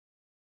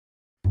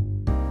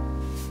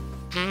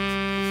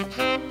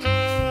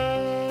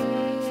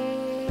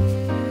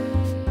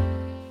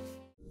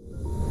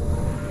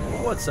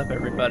What's up,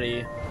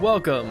 everybody?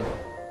 Welcome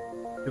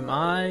to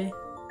my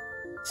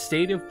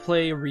State of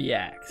Play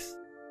Reacts.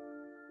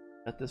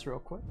 Got this real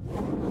quick.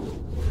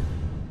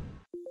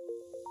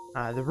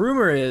 The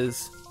rumor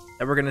is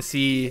that we're gonna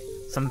see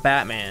some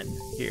Batman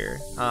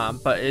here,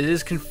 but it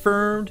is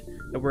confirmed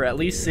that we're at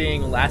least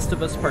seeing Last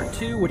of Us Part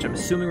 2, which I'm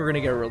assuming we're gonna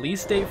get a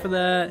release date for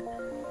that.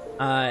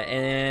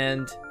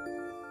 And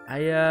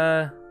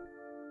I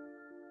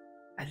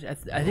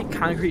think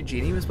Concrete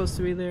Genie was supposed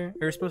to be there.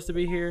 Or supposed to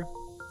be here.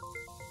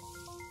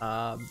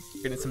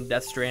 Getting some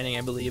Death Stranding,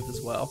 I believe,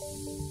 as well.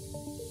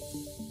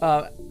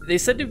 They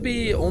said to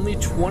be only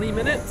 20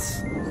 minutes,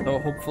 so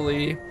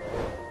hopefully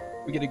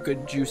we get a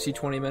good juicy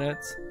 20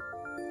 minutes.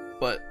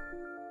 But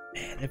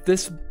man, if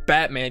this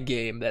Batman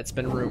game that's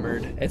been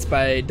rumored, it's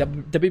by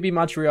WB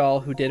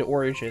Montreal, who did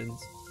Origins,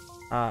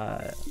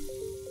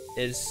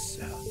 is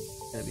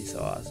gonna be so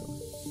awesome.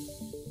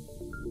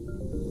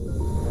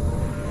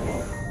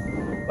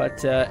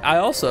 But I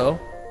also,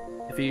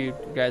 if you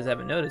guys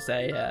haven't noticed,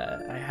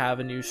 I have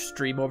a new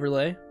stream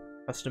overlay,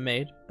 custom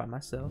made by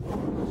myself.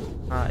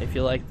 If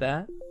you like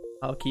that,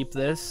 I'll keep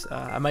this.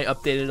 I might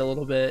update it a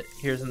little bit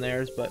here's and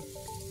there's, but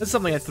it's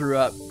something I threw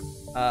up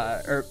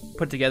or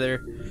put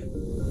together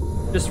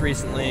just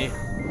recently.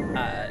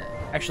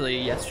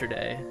 Actually,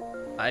 yesterday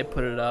I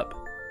put it up,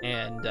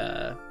 and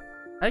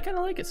I kind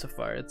of like it so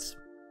far. It's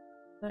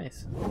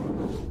nice.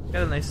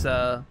 Got a nice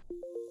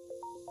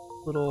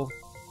little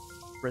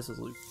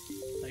resolution.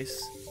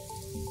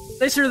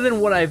 Nicer than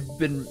what I've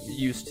been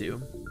used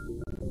to.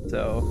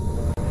 So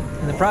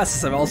in the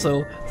process, I've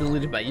also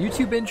deleted my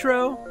YouTube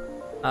intro,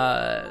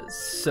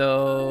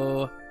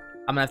 so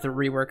I'm gonna have to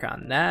rework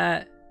on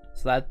that.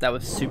 So that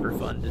was super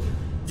fun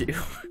to do.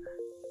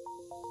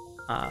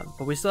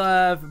 But we still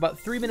have about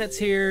 3 minutes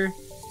here.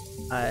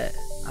 I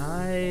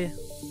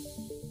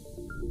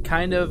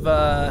kind of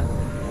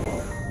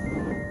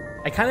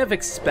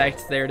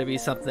expect there to be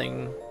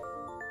something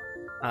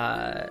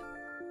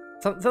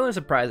something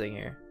surprising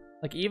here.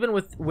 Like, even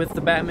with the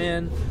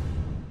Batman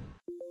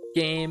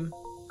game,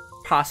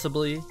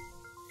 possibly,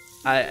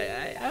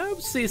 I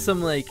would see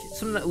some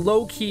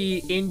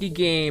low-key indie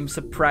game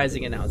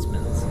surprising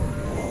announcements.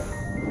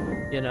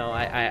 You know,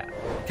 I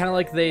kind of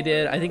like they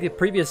did. I think the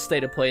previous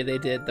State of Play they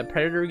did the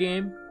Predator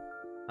game.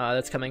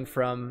 That's coming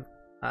from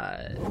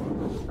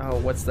oh,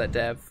 what's that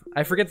dev?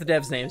 I forget the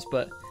devs' names,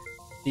 but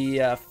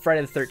the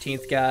Friday the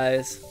 13th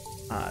guys.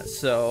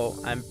 So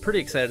I'm pretty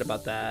excited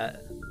about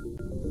that.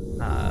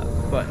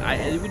 But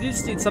we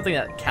just need something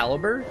at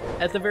caliber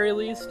at the very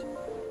least.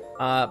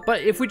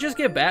 But if we just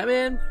get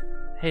Batman,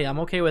 hey, I'm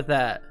okay with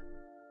that.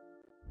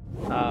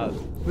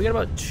 We got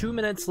about 2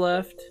 minutes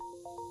left.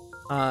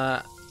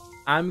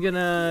 I'm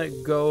gonna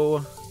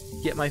go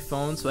get my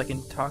phone so I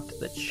can talk to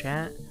the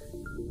chat,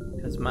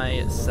 because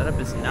my setup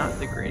is not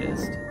the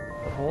greatest.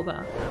 But hold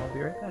on, I'll be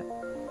right back.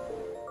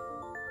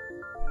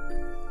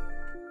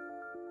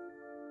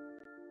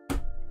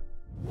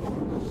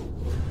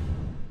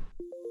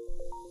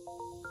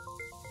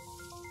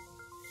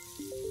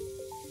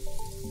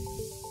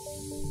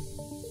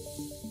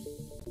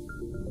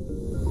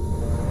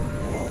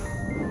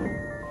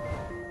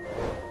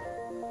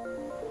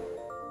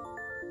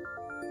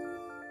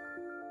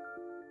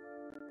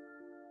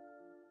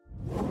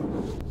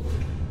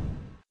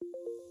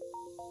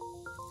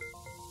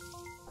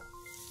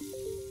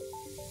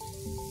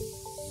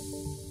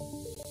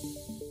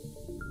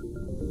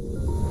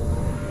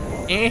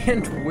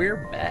 And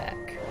we're back.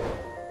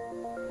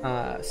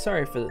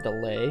 Sorry for the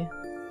delay,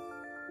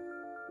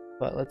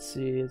 but let's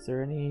see, is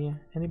there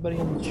anybody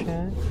in the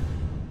chat?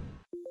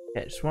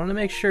 Okay, just wanted to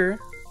make sure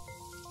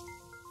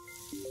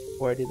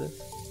before I do this.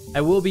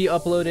 I will be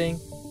uploading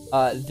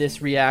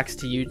this reacts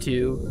to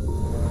YouTube,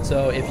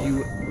 so if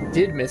you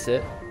did miss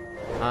it,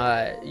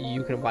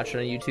 you can watch it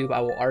on YouTube.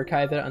 I will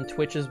archive it on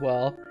Twitch as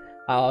well.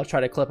 I'll try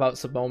to clip out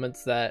some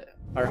moments that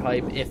are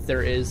hype if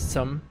there is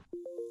some.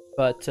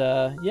 But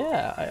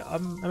yeah,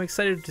 I'm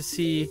excited to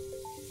see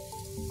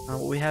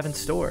what we have in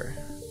store.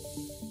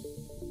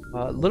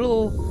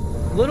 Little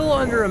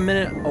under a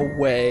minute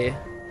away,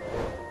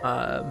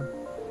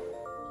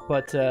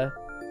 but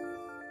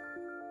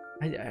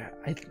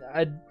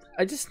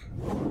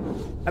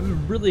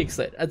I'm really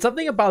excited. And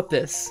something about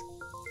this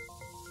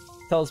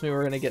tells me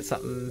we're gonna get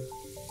something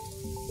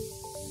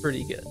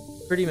pretty good,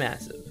 pretty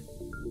massive.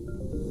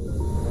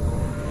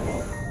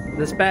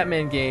 This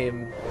Batman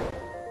game,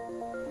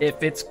 if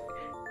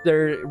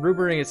they're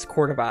rumoring it's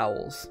Court of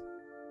Owls,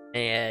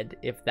 and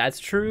if that's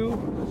true,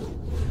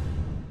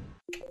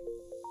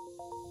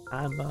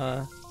 I'm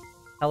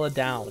hella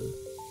down,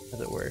 as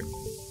it were.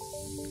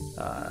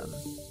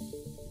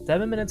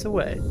 7 minutes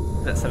away.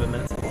 Not 7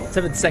 minutes.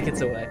 7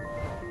 seconds away.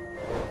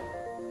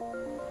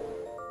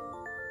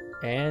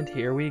 And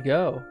here we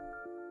go.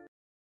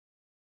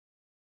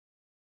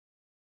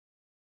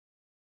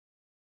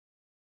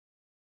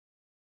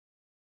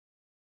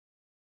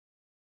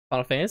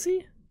 Final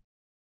Fantasy?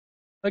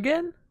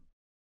 Again?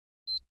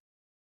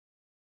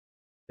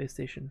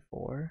 PlayStation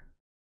 4.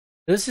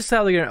 Is this just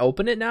how they're gonna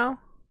open it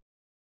now?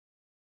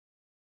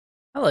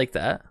 I like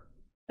that.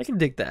 I can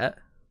dig that.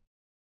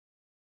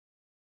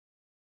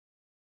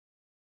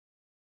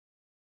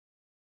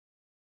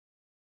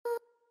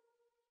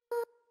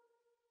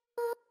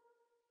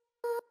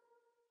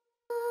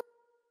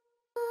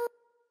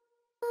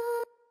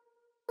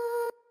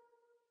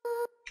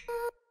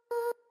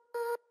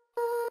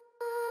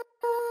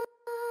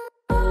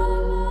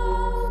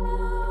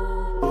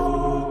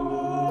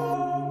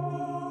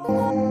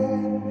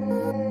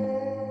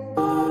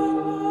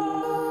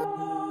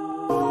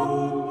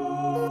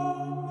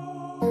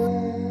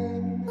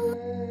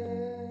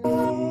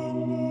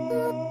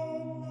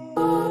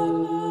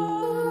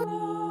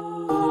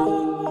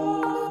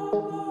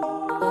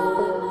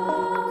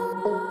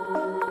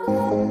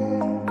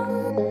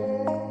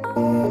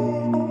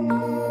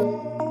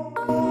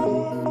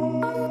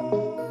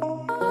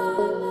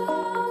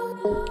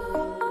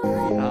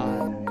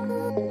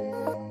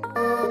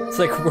 It's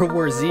like World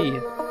War Z.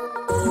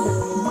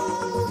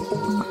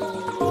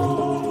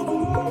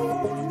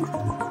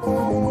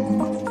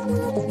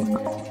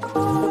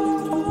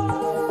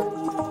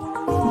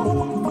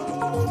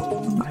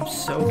 I'm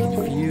so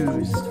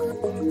confused.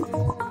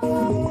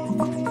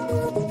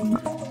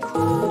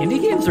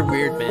 Indie games are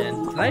weird, man.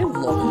 And I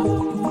love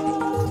it.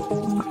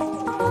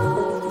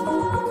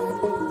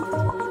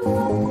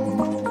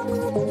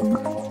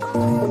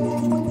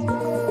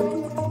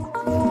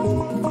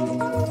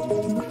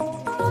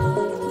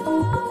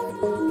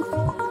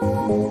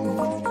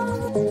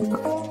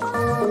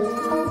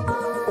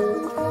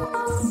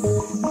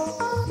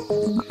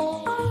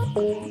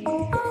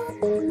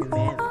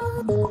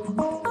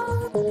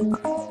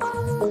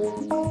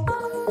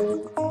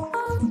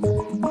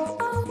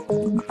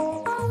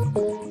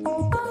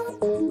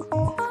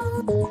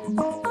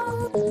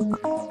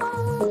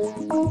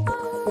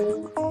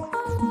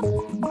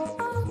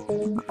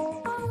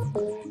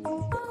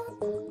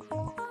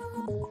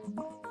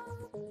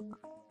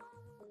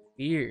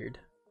 Weird.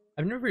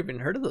 I've never even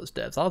heard of those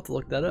devs. I'll have to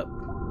look that up.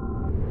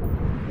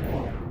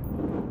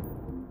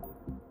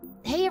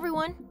 Hey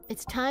everyone,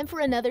 it's time for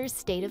another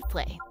State of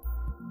Play.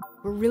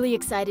 We're really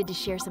excited to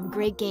share some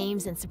great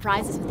games and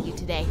surprises with you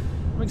today.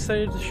 I'm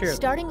excited to share.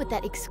 Starting with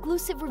that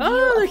exclusive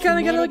review they of kind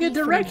of got like a Humanity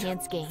direct from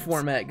Enhanced Games.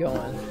 format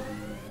going.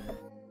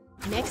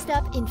 Next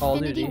up, Call of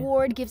Infinity Duty.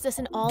 Ward gives us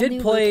an Did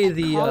all-new play look at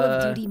the, Call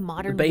of Duty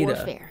Modern the beta.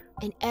 Warfare,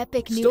 an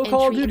epic Still new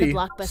Call of entry in Duty. the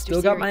blockbuster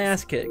Still got my series.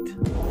 ass kicked.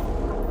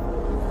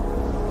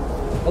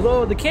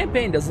 Although the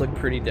campaign does look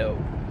pretty dope.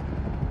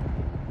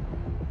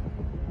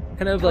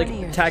 Kind of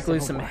like tackling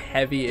some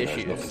heavy There's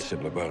nothing issues.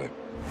 simple about it.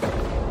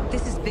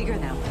 This is bigger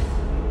now.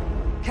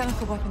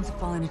 Chemical weapons have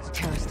fallen into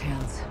terrorist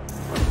hands.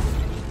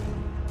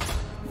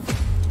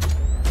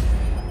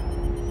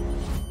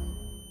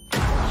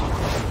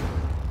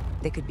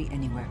 They could be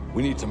anywhere.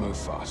 We need to move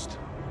fast.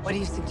 What do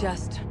you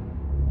suggest?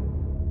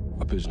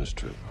 A business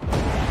trip.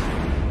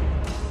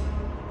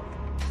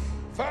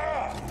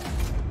 Farah!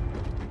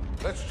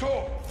 Let's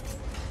talk!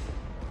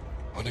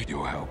 I need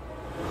your help.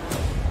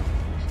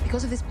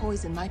 Because of this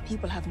poison, my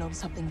people have known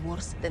something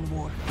worse than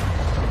war.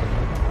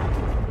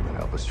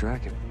 Help us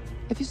track it.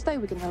 If you stay,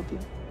 we can help you.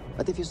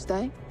 But if you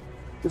stay,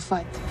 you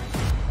fight.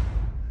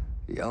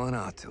 Yelling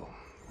Atu.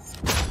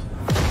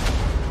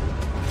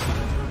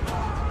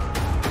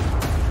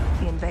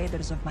 The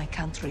invaders of my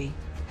country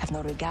have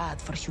no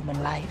regard for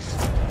human life.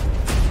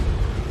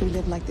 We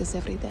live like this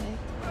every day.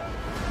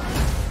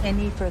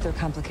 Any further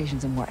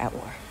complications and we're at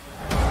war.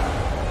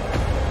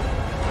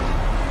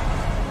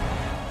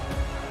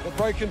 We're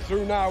breaking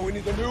through now. We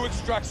need a new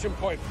extraction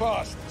point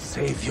fast.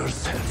 Save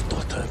yourself,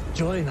 daughter.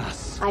 Join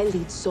us. I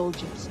lead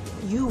soldiers.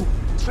 You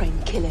train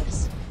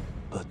killers.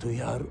 But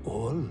we are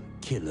all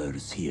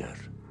killers here,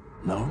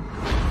 no?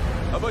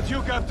 How about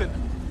you, Captain?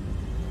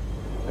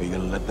 Are you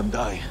gonna let them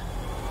die?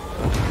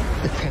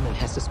 The Kremlin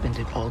has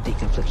suspended all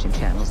deconfliction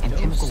channels, and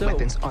chemical soap.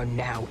 weapons are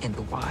now in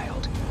the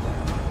wild.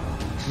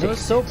 No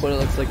soap what it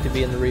looks like to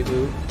be in the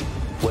reboot.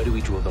 Where do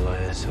we draw the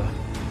line, sir?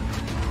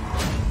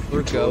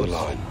 We're Draw the ghosts.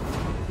 line.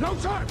 No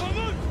time!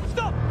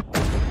 Stop!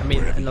 I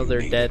mean, I know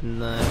they're dead in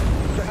the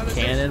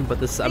canon, but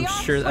this, I'm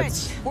sure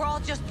that's... We're all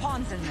just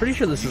pawns in this. Pretty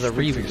sure this is a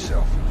Speak for reboot.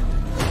 yourself.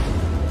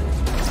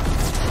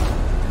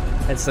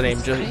 Hence the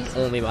name, just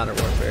only Modern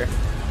Warfare.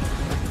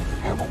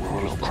 Yeah, but we're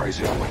a little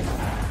crazy, aren't we?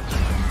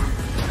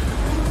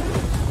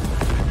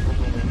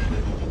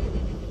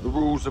 The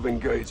rules of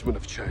engagement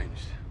have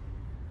changed.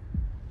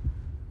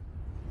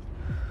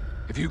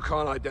 If you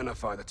can't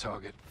identify the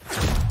target,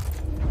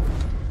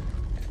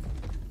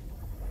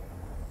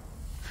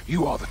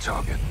 you are the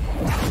target.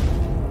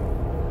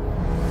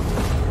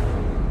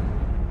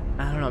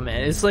 I don't know,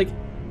 man. It's like,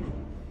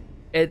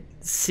 it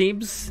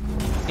seems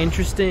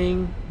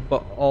interesting,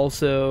 but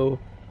also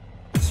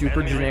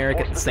super generic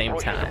at the same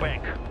time.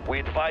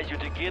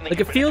 Like,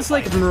 it feels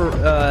like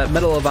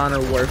Medal of Honor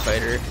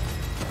Warfighter.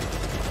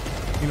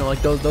 You know,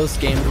 like those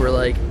games were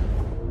like,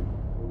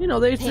 you know,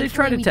 they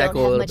tried to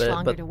tackle a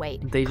little bit,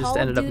 but they just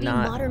ended up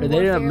not, or they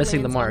ended up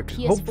missing the mark.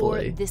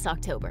 Hopefully. This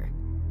October.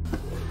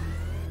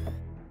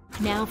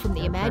 Now, from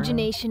the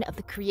imagination of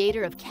the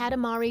creator of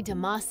Katamari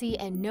Damacy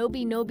and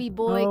Nobi Nobi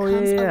Boy Oh,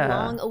 comes yeah. a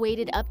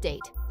long-awaited update.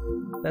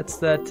 That's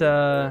that,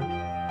 yeah,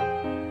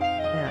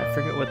 I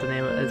forget what the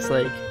name of it. It's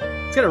like,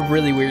 it's got a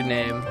really weird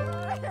name.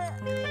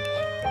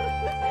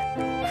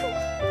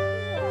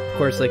 Of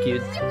course, like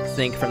you'd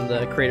think from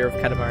the creator of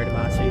Katamari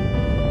Damacy.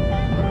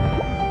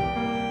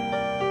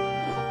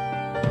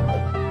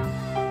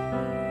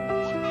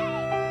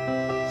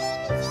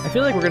 I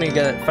feel like we're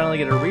gonna finally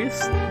get a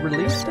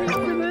release date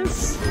for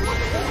this.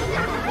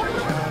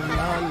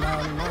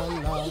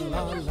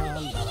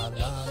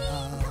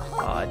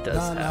 Oh, it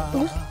does have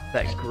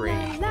that great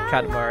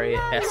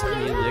Katamari-esque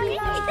music.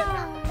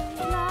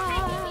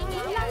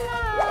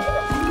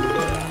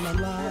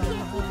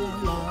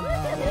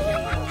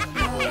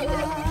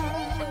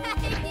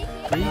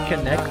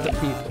 Reconnect the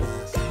people.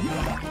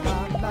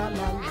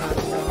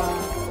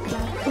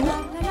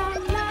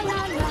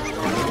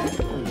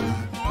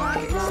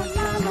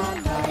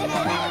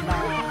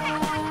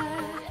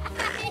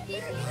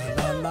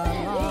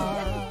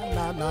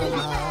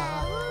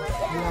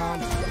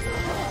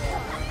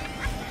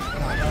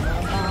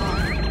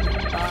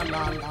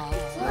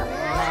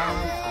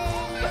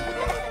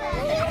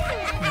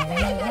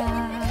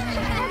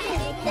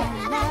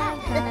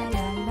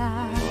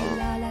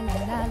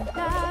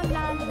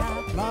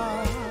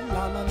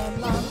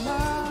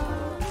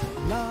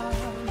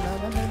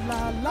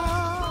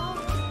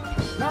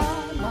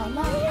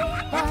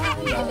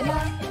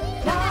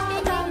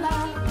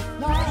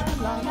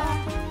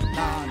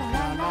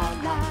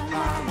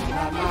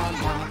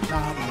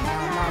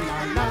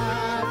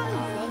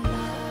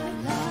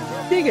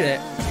 Digging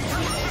it.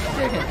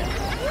 Digging it.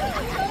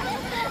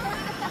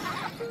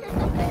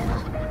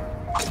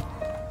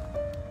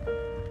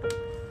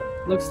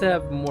 Looks to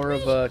have more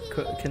of a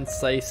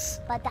concise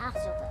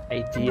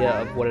idea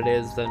of what it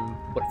is than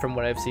from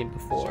what I've seen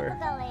before.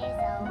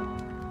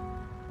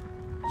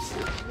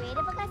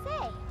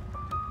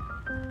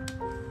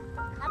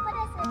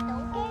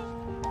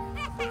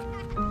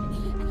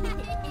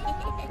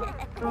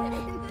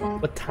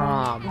 But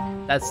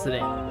Tom, that's the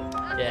name of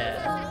it.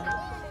 Yeah.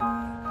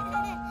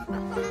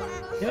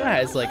 You know, it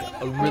has like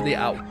a really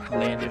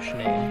outlandish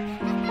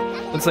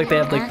name. Looks like they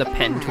have like the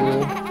pen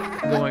tool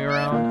going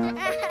around.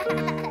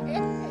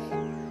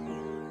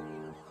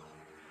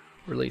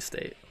 Release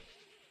date.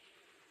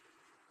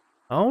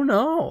 Oh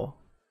no.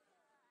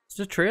 It's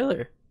a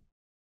trailer.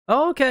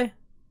 Oh, okay.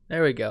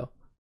 There we go.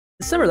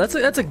 December, that's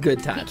a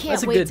good time.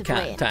 That's a good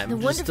time. The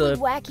wonderfully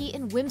wacky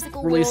and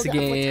whimsical release world a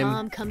game. of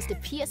Tom comes to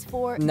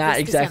PS4 Not this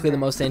exactly December. the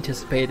most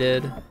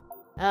anticipated.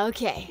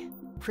 Okay,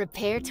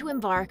 prepare to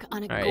embark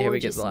on a All right, here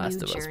we get gorgeous The Last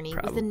new of Us, journey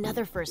probably. with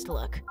another first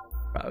look.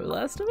 Probably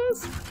Last of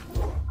Us?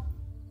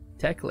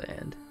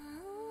 Techland.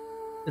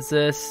 Is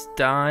this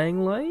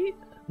Dying Light?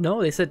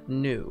 No, they said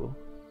new.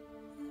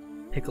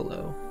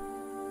 Piccolo.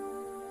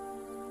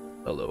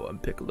 Hello, I'm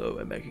Piccolo.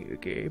 I'm making a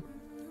game.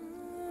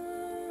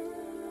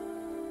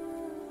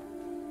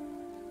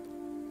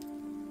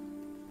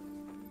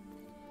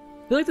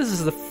 I feel like this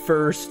is the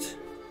first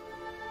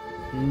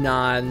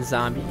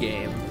non-zombie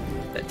game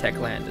that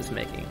Techland is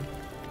making.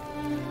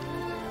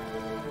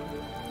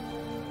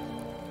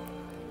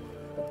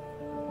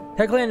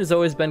 Techland has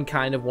always been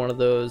kind of one of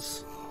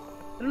those...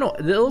 I don't know,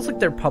 it looks like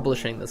they're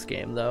publishing this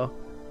game, though.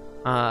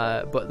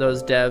 But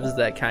those devs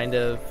that kind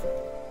of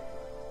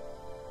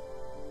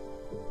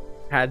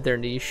had their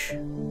niche.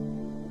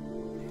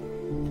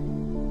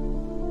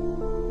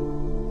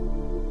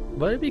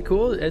 But it'd be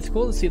cool. It's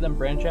cool to see them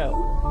branch out.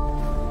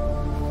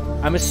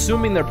 I'm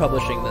assuming they're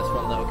publishing this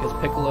one, though, because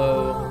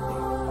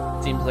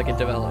Piccolo seems like a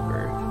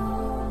developer.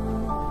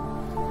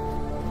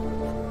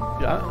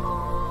 Yeah.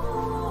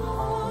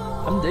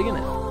 I'm digging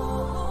it.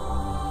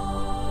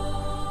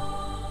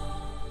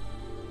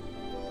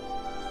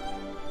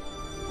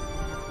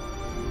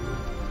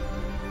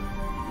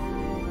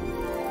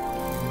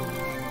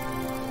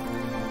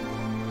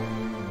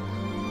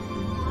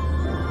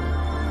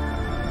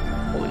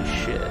 Holy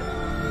shit.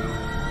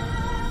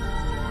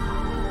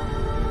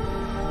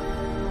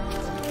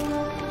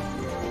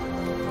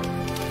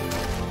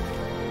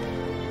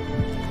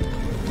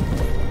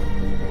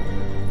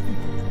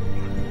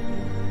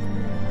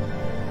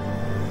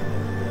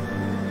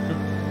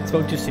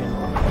 Spoke too soon.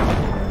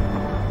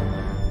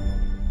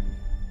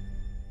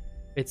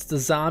 It's the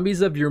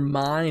zombies of your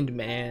mind,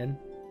 man.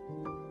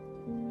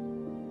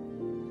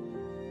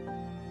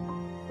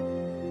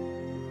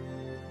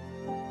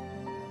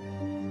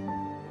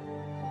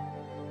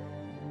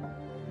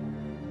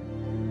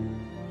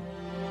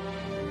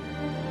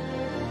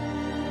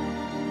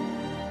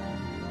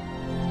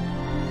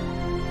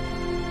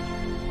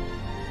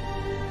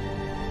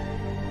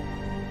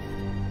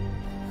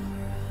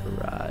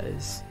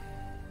 Rise.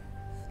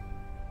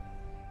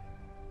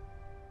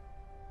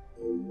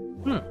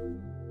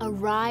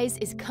 Arise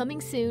is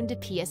coming soon to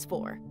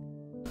PS4.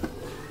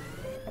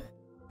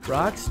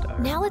 Rockstar.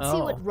 Now let's see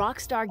Oh. what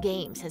Rockstar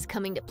Games has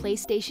coming to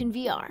PlayStation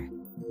VR.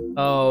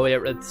 Oh, yeah,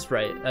 that's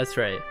right. That's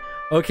right.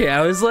 Okay,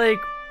 I was like,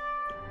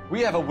 We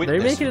have a witness.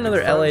 They're making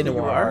another who confirms LA that you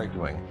were Noire.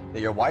 arguing that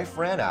your wife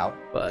ran out,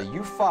 But that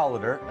you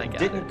followed her, I and got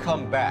didn't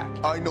come back.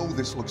 I know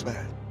this looks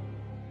bad,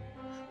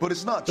 but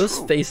it's not those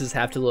true. faces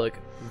have to look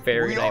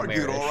very We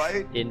argued, nightmarish all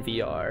right? in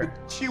VR.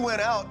 She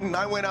went out, and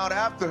I went out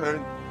after her,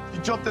 and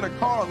she jumped in a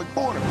car on the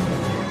corner.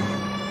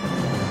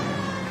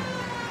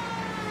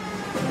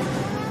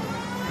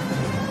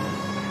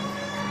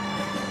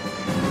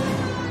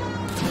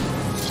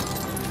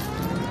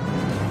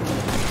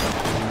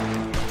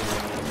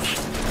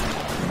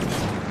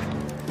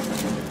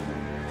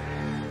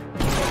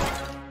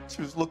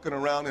 She was looking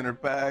around in her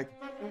bag.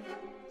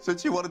 Said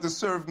she wanted to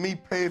serve me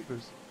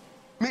papers.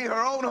 Me,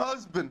 her own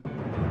husband.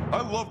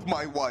 I loved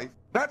my wife.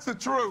 That's the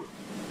truth.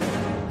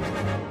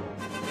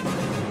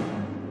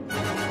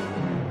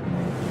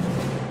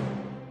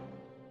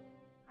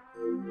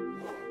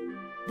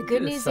 The good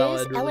Get a news is,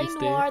 solid LA release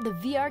date. Noire, the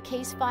VR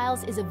case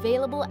files, is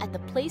available at the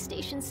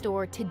PlayStation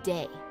Store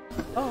today.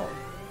 Oh.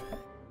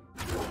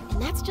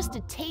 And that's just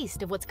a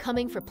taste of what's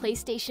coming for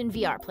PlayStation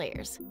VR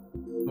players.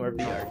 More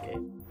VR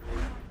game.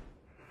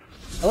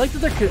 I like that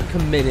they're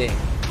committing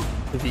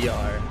to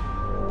VR.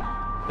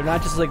 They're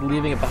not just like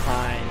leaving it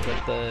behind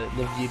like the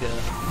Vita.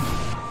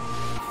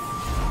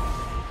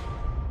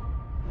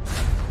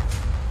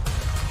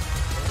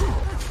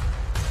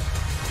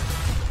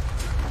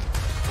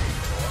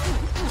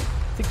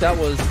 I think that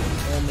was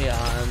only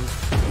on.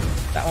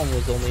 That one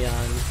was only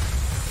on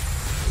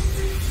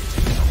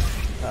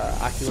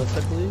Oculus, I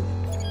believe.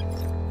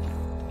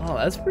 Oh,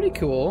 that's pretty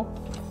cool.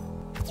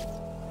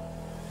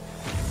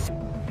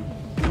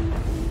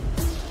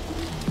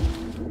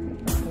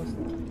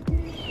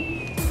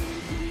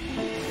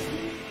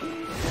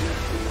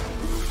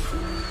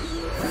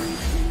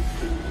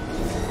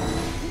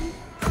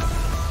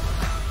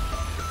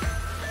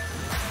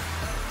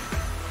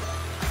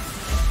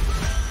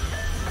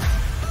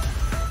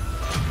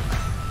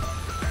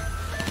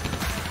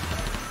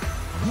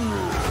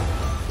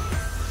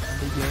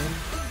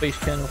 Space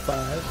Channel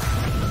 5.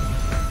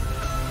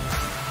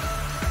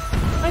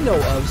 I know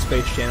of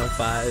Space Channel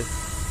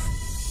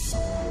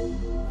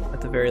 5. At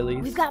the very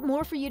least. We've got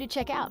more for you to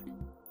check out.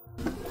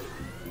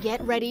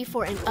 Get ready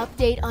for an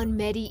update on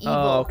Medieval.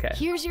 Oh, okay.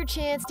 Here's your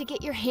chance to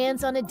get your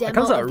hands on a demo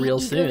comes out of the real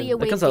eagerly soon. That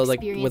awaited comes out, like,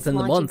 experience within the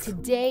launching month.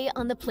 today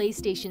on the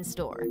PlayStation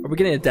Store. Are we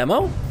getting a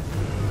demo?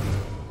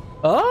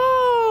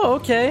 Oh,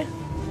 okay.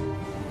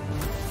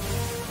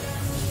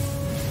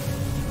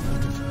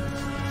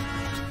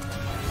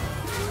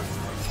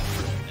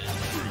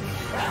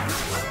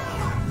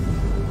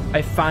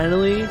 I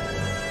finally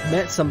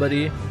met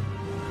somebody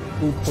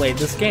who played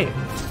this game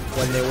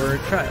when they were a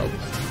child.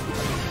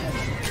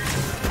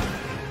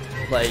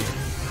 Like,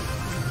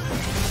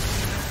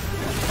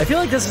 I feel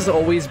like this has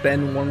always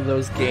been one of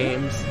those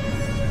games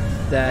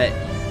that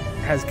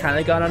has kind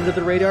of gone under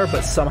the radar,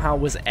 but somehow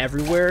was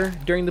everywhere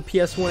during the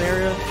PS1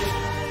 era.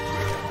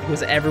 It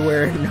was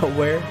everywhere and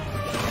nowhere.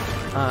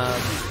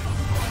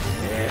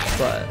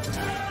 But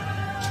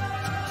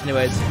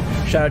anyways,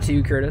 shout out to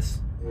you, Curtis.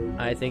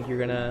 I think you're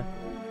gonna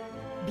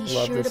Be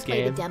love sure this to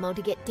play game. the demo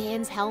to get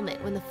Dan's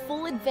helmet when the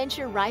full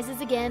adventure rises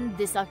again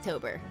this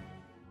October.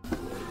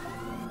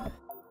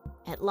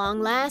 At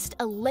long last,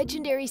 a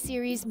legendary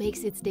series makes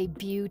its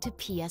debut to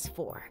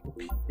PS4.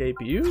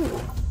 Debut.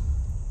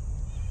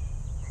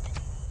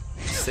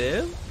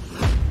 Civ?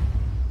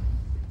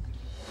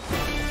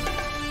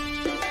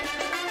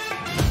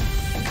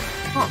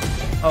 Huh.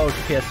 Oh, it's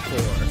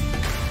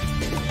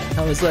PS4.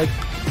 I was like,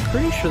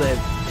 pretty sure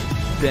they've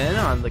been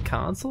on the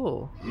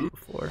console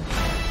before.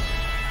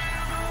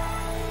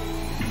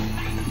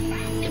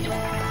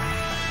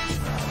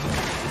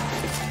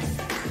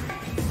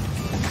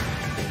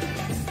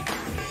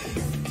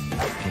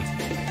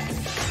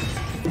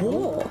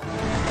 Oh.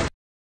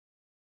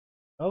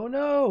 Oh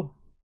no.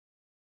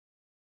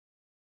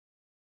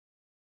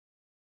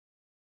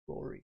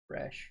 We'll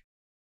refresh.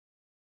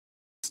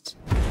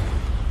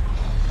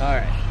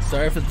 Alright,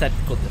 sorry for the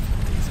technical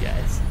difficulties,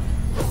 guys.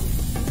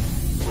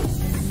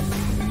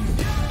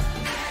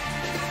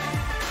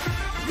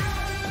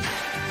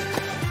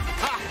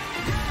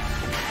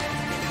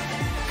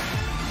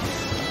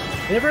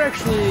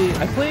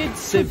 I played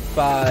Civ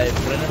 5,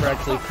 but I never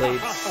actually played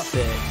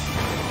 6.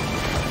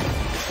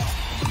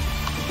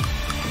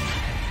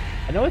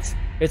 I know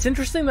it's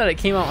interesting that it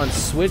came out on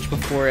Switch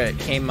before it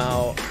came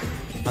out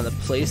on the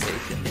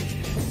PlayStation.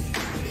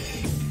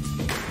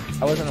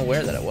 I wasn't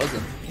aware that it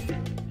wasn't.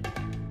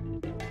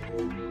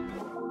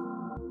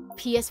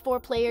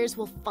 PS4 players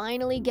will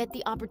finally get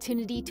the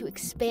opportunity to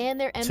expand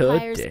their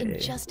empires in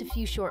just a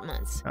few short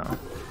months. Oh.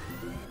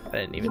 I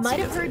didn't even You see might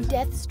have it. heard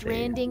Death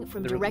Stranding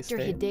from the release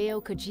director date.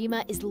 Hideo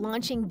Kojima is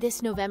launching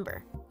this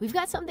November. We've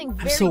got something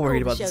very I'm so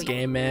worried cool about to this show you.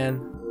 game,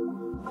 man.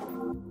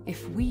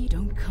 If we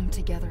don't come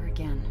together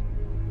again,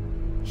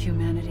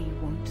 humanity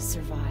won't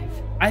survive.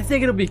 I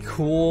think it'll be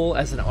cool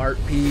as an art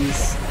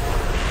piece.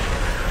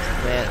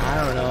 Man,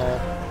 I don't know.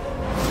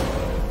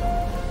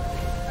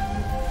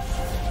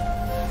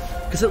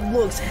 Because it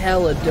looks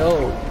hella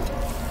dope.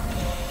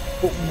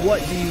 But what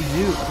do you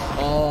do?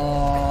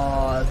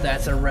 Oh,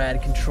 that's a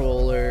rad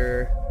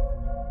controller.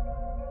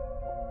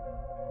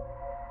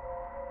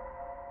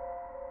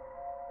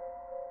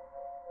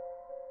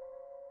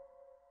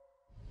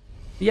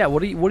 Yeah,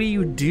 what do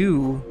you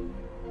do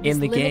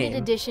in the Limited game?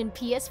 edition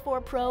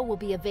PS4 Pro will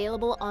be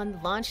available on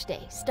launch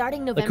day,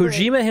 starting Like November 8th.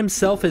 Kojima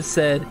himself has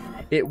said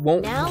it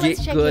won't Now get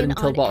let's check good in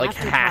until on about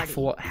like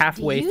After Party.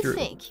 halfway Do you through.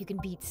 think you can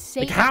beat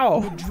Satan how?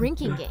 in a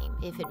drinking game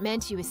if it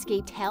meant you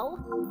escaped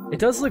hell? It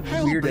does look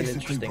Hell weird and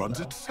basically interesting. runs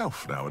though.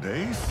 itself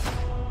nowadays.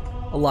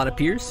 Alana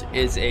Pierce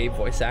is a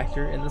voice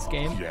actor in this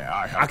game. Yeah,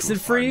 I have to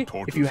Oxenfree,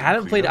 assign if you torches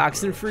haven't and played clean up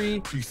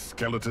Oxenfree, these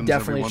skeletons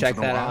definitely every check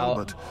once in a that while,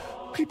 out.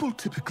 But people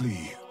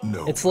typically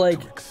know It's what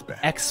like to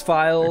expect.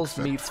 X-Files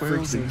Except meets for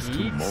Freaks and these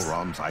two Geeks.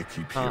 morons I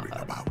keep hearing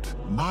about.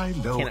 Milo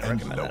Cannot and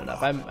recommend that Lola.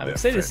 enough. I'm They're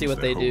excited to see friends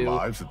what they their whole do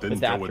lives that then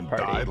with go After and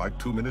Party. die like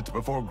 2 minutes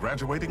before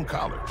graduating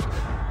college.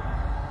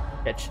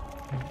 Catch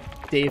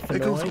Dave They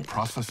go through Fenoy.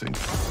 processing,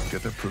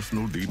 get their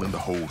personal demon, the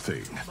whole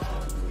thing.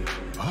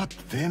 But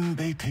then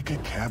they take a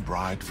cab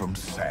ride from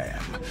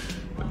Sam,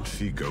 and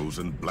she goes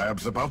and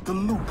blabs about the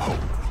loophole.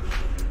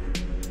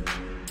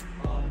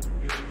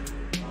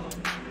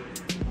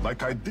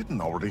 Like I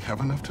didn't already have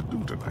enough to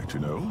do tonight, you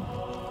know?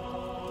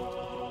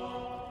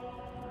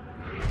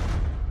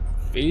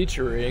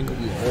 Featuring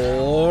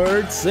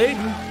Lord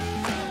Satan.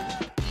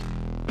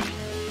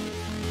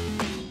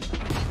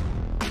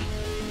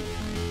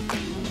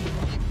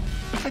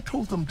 I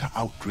told them to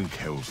outdrink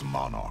Hell's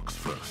monarchs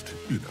first,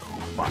 you know,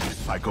 my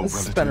psycho This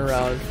has relatives. been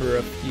around for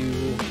a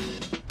few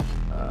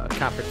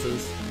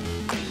conferences.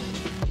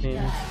 I mean,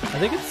 I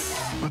think it's.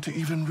 But to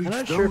even reach I'm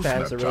not those sure if it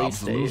has a nut release jobs,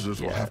 the date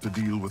losers will yet. have to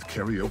deal with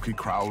karaoke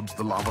crowds,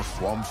 the lava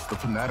swamps, the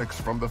fanatics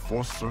from the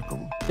Force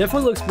Circle.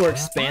 Definitely looks more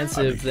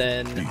expansive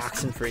than These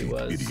Oxenfree complete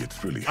was.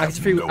 idiots really have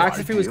Oxenfree, no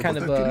Oxenfree was idea kind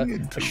what of they're a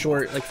getting into.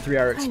 short, like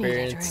 3-hour I need a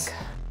experience.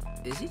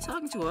 drink. Is he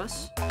talking to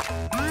us?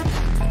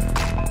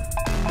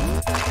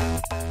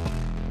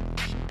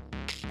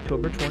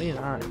 October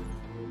 29th.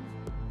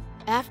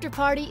 After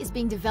Party is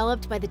being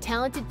developed by the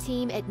talented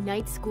team at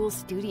Night School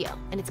Studio,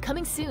 and it's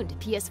coming soon to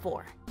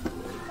PS4.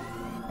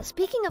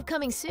 Speaking of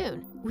coming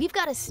soon, we've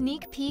got a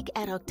sneak peek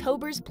at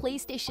October's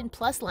PlayStation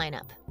Plus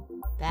lineup.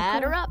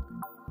 Batter up!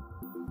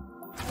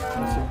 It's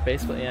a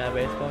baseball game.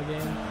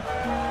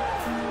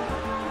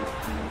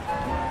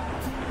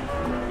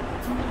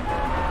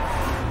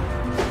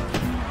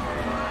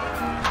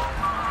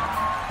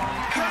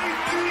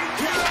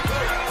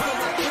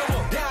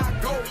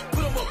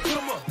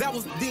 That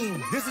was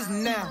then, this is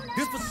now,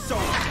 this for sure,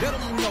 let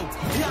them know.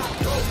 Yeah,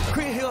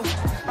 Crit Hill,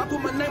 I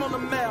put my name on the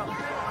map.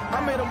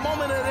 I made a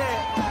moment of that.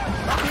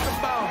 I put the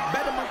ball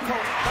back to my coat.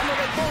 I know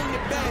they phone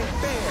it bang,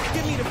 bang.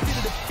 Give me the fit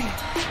of the feet.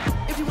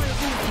 If you ain't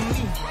good for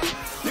me,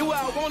 you're where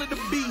I wanted to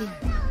be.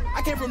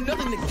 I came from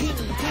nothing to keep.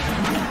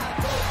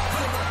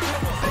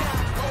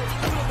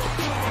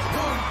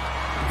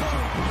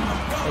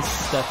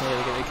 It's definitely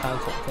gonna be a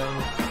console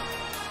thing.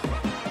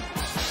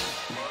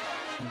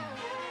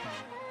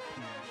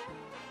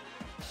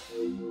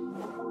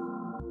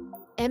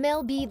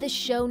 MLB The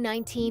Show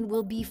 19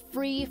 will be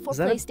free for Is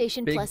that a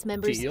PlayStation big Plus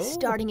members deal?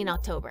 starting in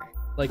October.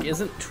 Like,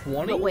 isn't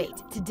 20? But wait,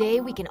 today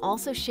we can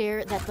also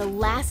share that The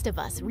Last of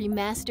Us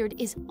Remastered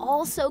is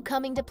also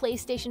coming to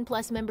PlayStation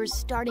Plus members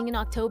starting in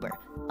October,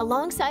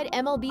 alongside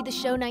MLB The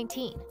Show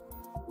 19.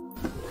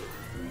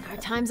 Our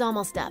time's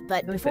almost up,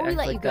 but They before we act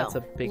let like you go, that's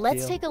a big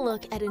let's deal. take a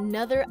look at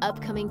another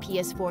upcoming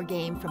PS4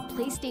 game from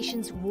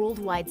PlayStation's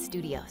worldwide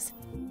studios.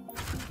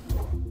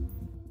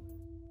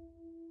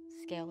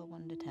 Scale of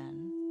 1 to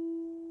 10.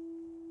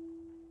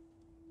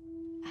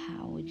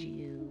 How would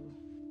you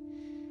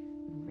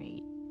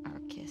rate our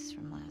kiss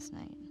from last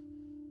night?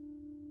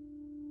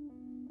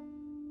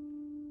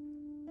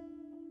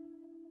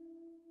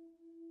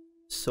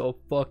 So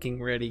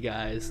fucking ready,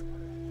 guys.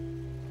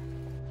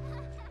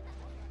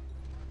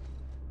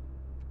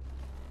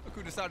 Look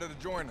who decided to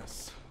join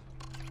us.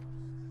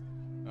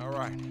 All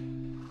right.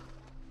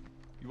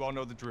 You all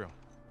know the drill.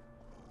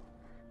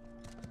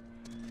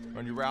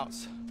 Run your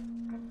routes.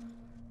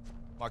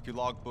 Mark your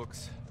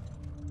logbooks.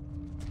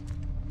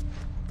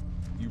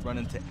 You run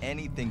into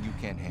anything you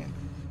can't handle.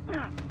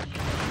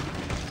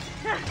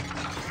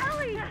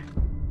 Ellie!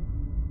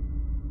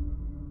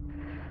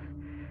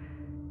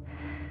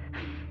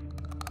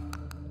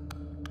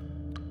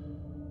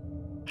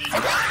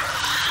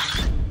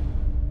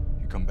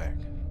 You come back.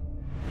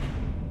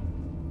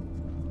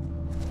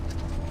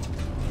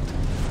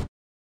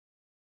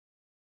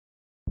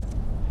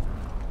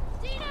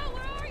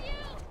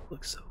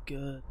 Looks so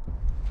good.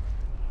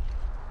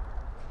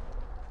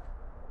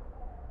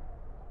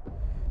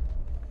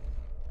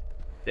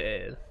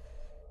 Dude.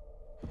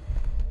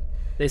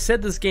 They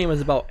said this game is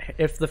about,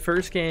 if the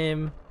first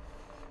game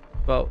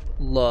about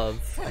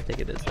love, I think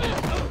it is.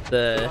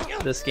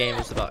 This game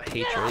is about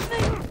hatred.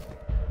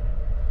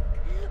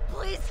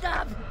 Please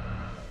stop!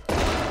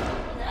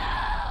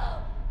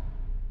 No!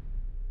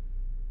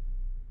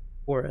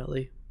 Poor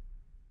Ellie.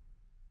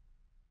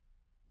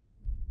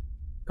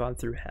 Gone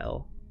through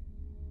hell.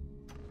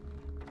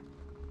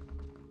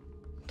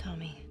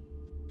 Tommy,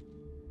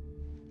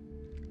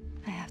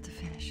 I have to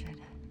finish it.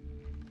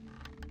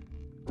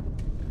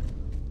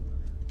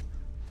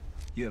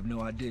 You have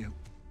no idea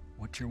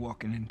what you're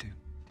walking into.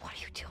 What are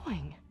you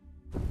doing?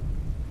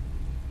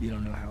 You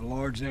don't know how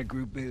large that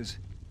group is?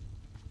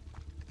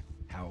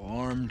 How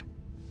armed?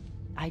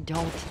 I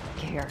don't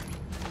care.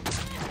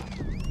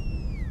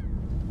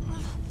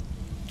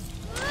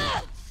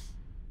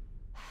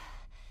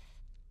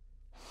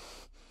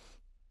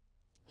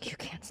 You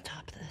can't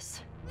stop this.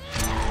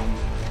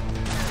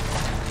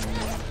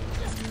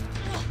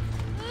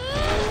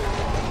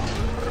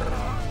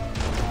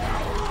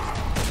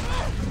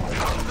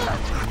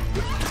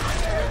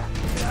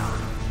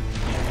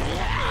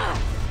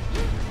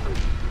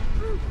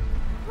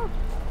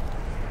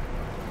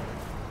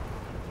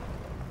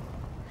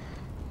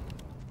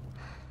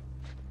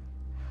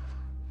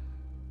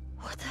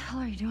 What the hell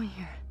are you doing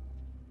here?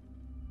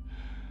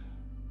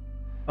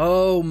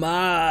 Oh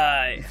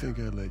my. I think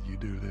I'd let you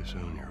do this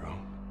on your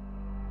own.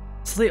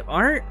 So they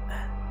aren't...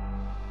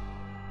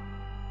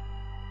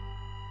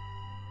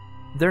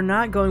 They're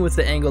not going with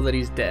the angle that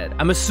he's dead.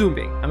 I'm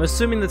assuming. I'm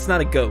assuming that's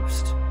not a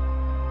ghost.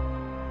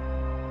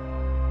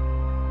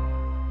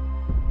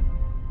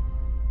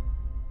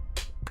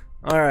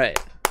 Alright.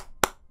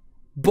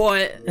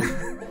 But...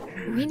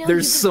 We know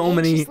there's you've so been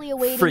many anxiously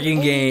awaiting friggin'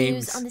 any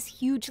games news on this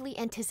hugely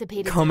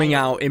anticipated coming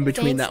title. out in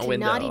between Thanks that to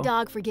window. Naughty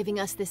Dog for giving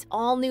us this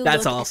all-new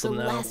That's look awesome, at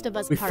The though. Last of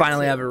Us We Part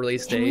finally 2. have a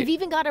release And we've date.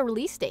 even got a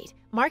release date.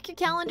 Mark your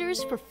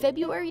calendars for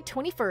February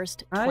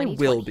 21st, 2020.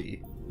 I will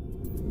be.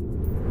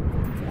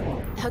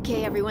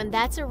 Okay, everyone,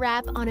 that's a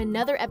wrap on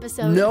another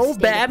episode No of State of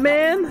Play.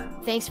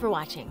 Batman? Thanks for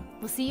watching.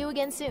 We'll see you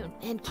again soon,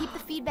 and keep the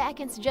feedback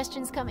and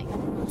suggestions coming.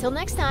 Until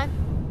next time.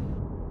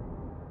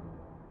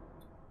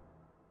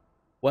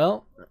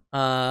 Well,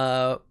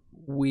 it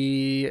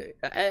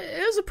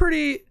was a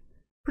pretty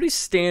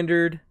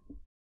standard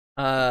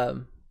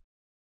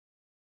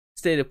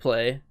State of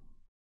Play.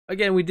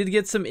 Again, we did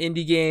get some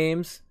indie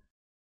games.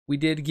 We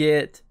did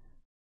get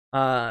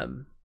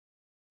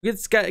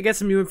get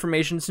some new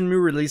information, some new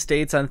release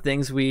dates on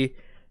things we,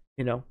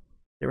 didn't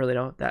really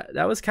know.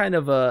 That was kind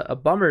of a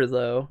bummer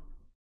though.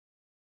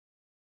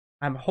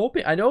 I'm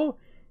hoping, I know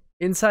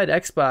Inside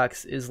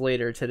Xbox is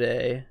later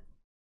today.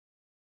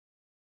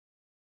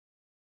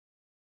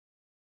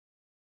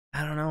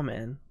 I don't know,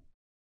 man.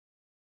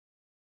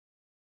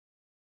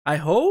 I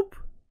hope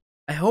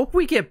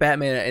we get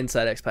Batman at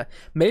Inside Xbox.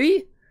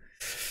 Maybe.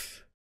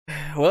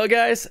 Well,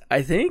 guys,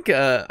 I think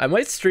I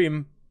might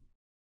stream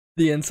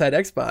the Inside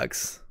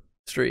Xbox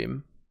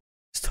stream.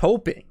 Just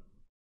hoping,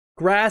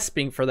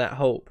 grasping for that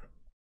hope.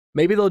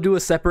 Maybe they'll do a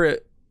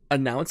separate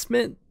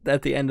announcement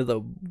at the end of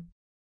the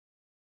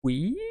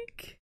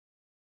week.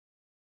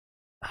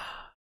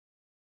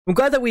 I'm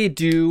glad that we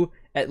do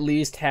at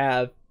least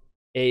have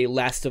a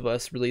Last of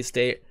Us release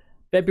date,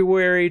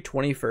 February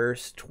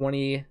 21st,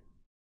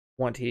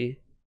 2020.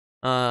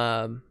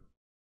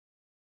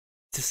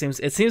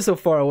 It seems so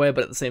far away,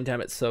 but at the same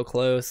time it's so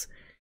close.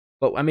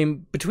 But I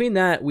mean, between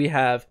that we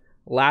have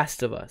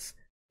Last of Us,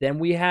 then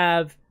we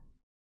have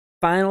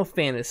Final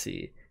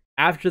Fantasy.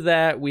 After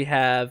that we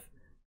have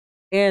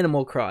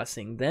Animal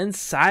Crossing, then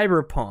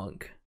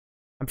Cyberpunk.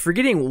 I'm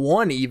forgetting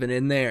one even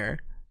in there.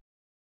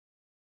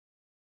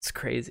 It's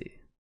crazy.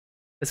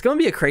 It's going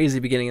to be a crazy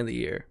beginning of the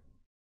year.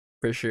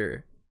 For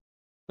sure.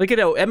 Look at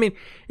it. I mean,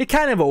 it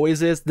kind of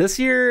always is. This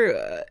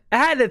year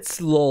had its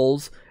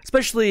lulls,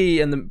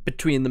 especially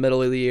between the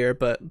middle of the year,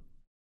 but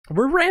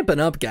we're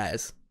ramping up,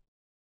 guys.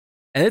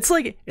 And it's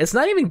like, it's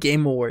not even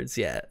Game Awards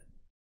yet.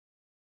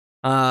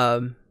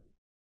 And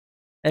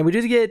we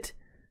did get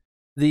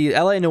the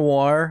LA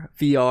Noire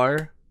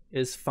VR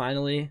is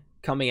finally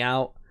coming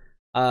out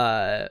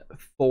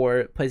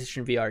for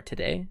PlayStation VR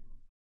today.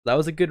 That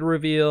was a good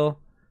reveal.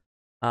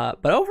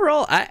 But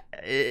overall,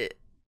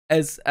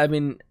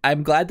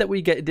 I'm glad that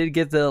we did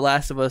get The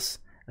Last of Us.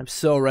 I'm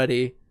so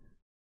ready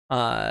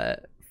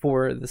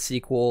for the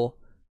sequel.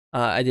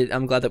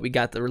 I'm glad that we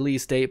got the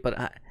release date,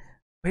 but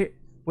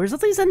where's all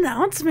these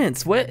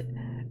announcements? What?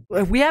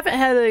 We haven't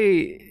had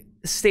a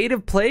State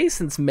of Play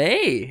since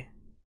May.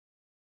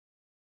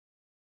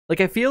 Like,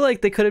 I feel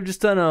like they could have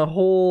just done a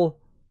whole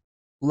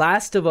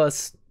Last of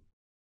Us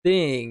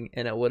thing,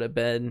 and it would have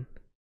been,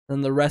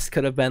 and the rest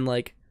could have been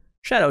like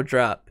Shadow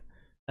Drop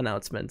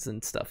announcements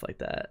and stuff like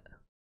that.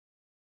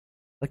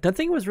 Like,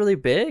 nothing was really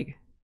big.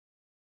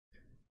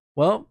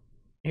 Well,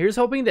 here's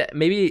hoping that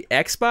maybe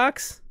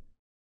Xbox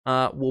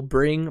will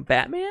bring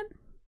Batman.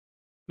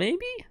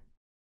 Maybe.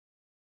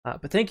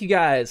 But thank you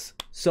guys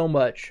so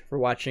much for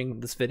watching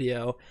this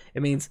video.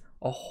 It means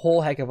a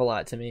whole heck of a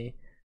lot to me.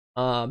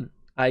 I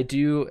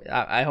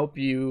hope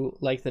you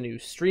like the new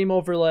stream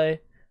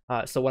overlay.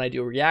 So when I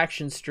do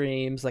reaction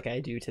streams like I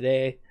do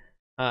today,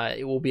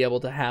 it will be able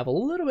to have a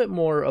little bit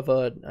more of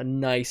a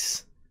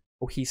nice,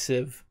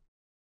 cohesive,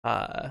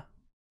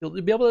 you'll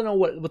be able to know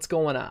what's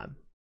going on.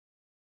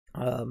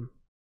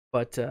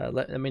 But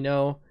let me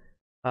know.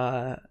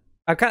 I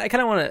kind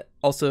of want to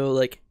also,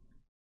 like,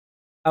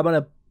 I'm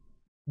gonna,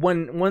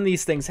 when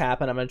these things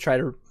happen, I'm gonna try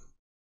to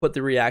put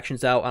the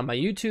reactions out on my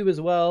YouTube as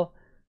well,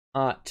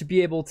 to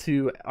be able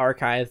to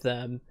archive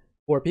them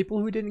for people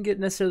who didn't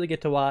necessarily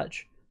get to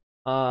watch.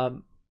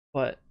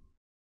 But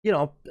I'm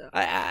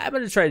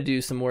gonna try to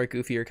do some more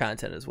goofier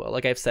content as well,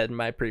 like I've said in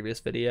my previous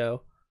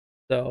video.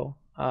 So,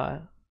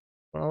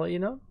 want to let you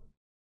know.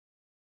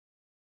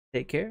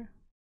 Take care,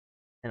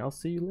 and I'll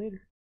see you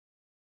later.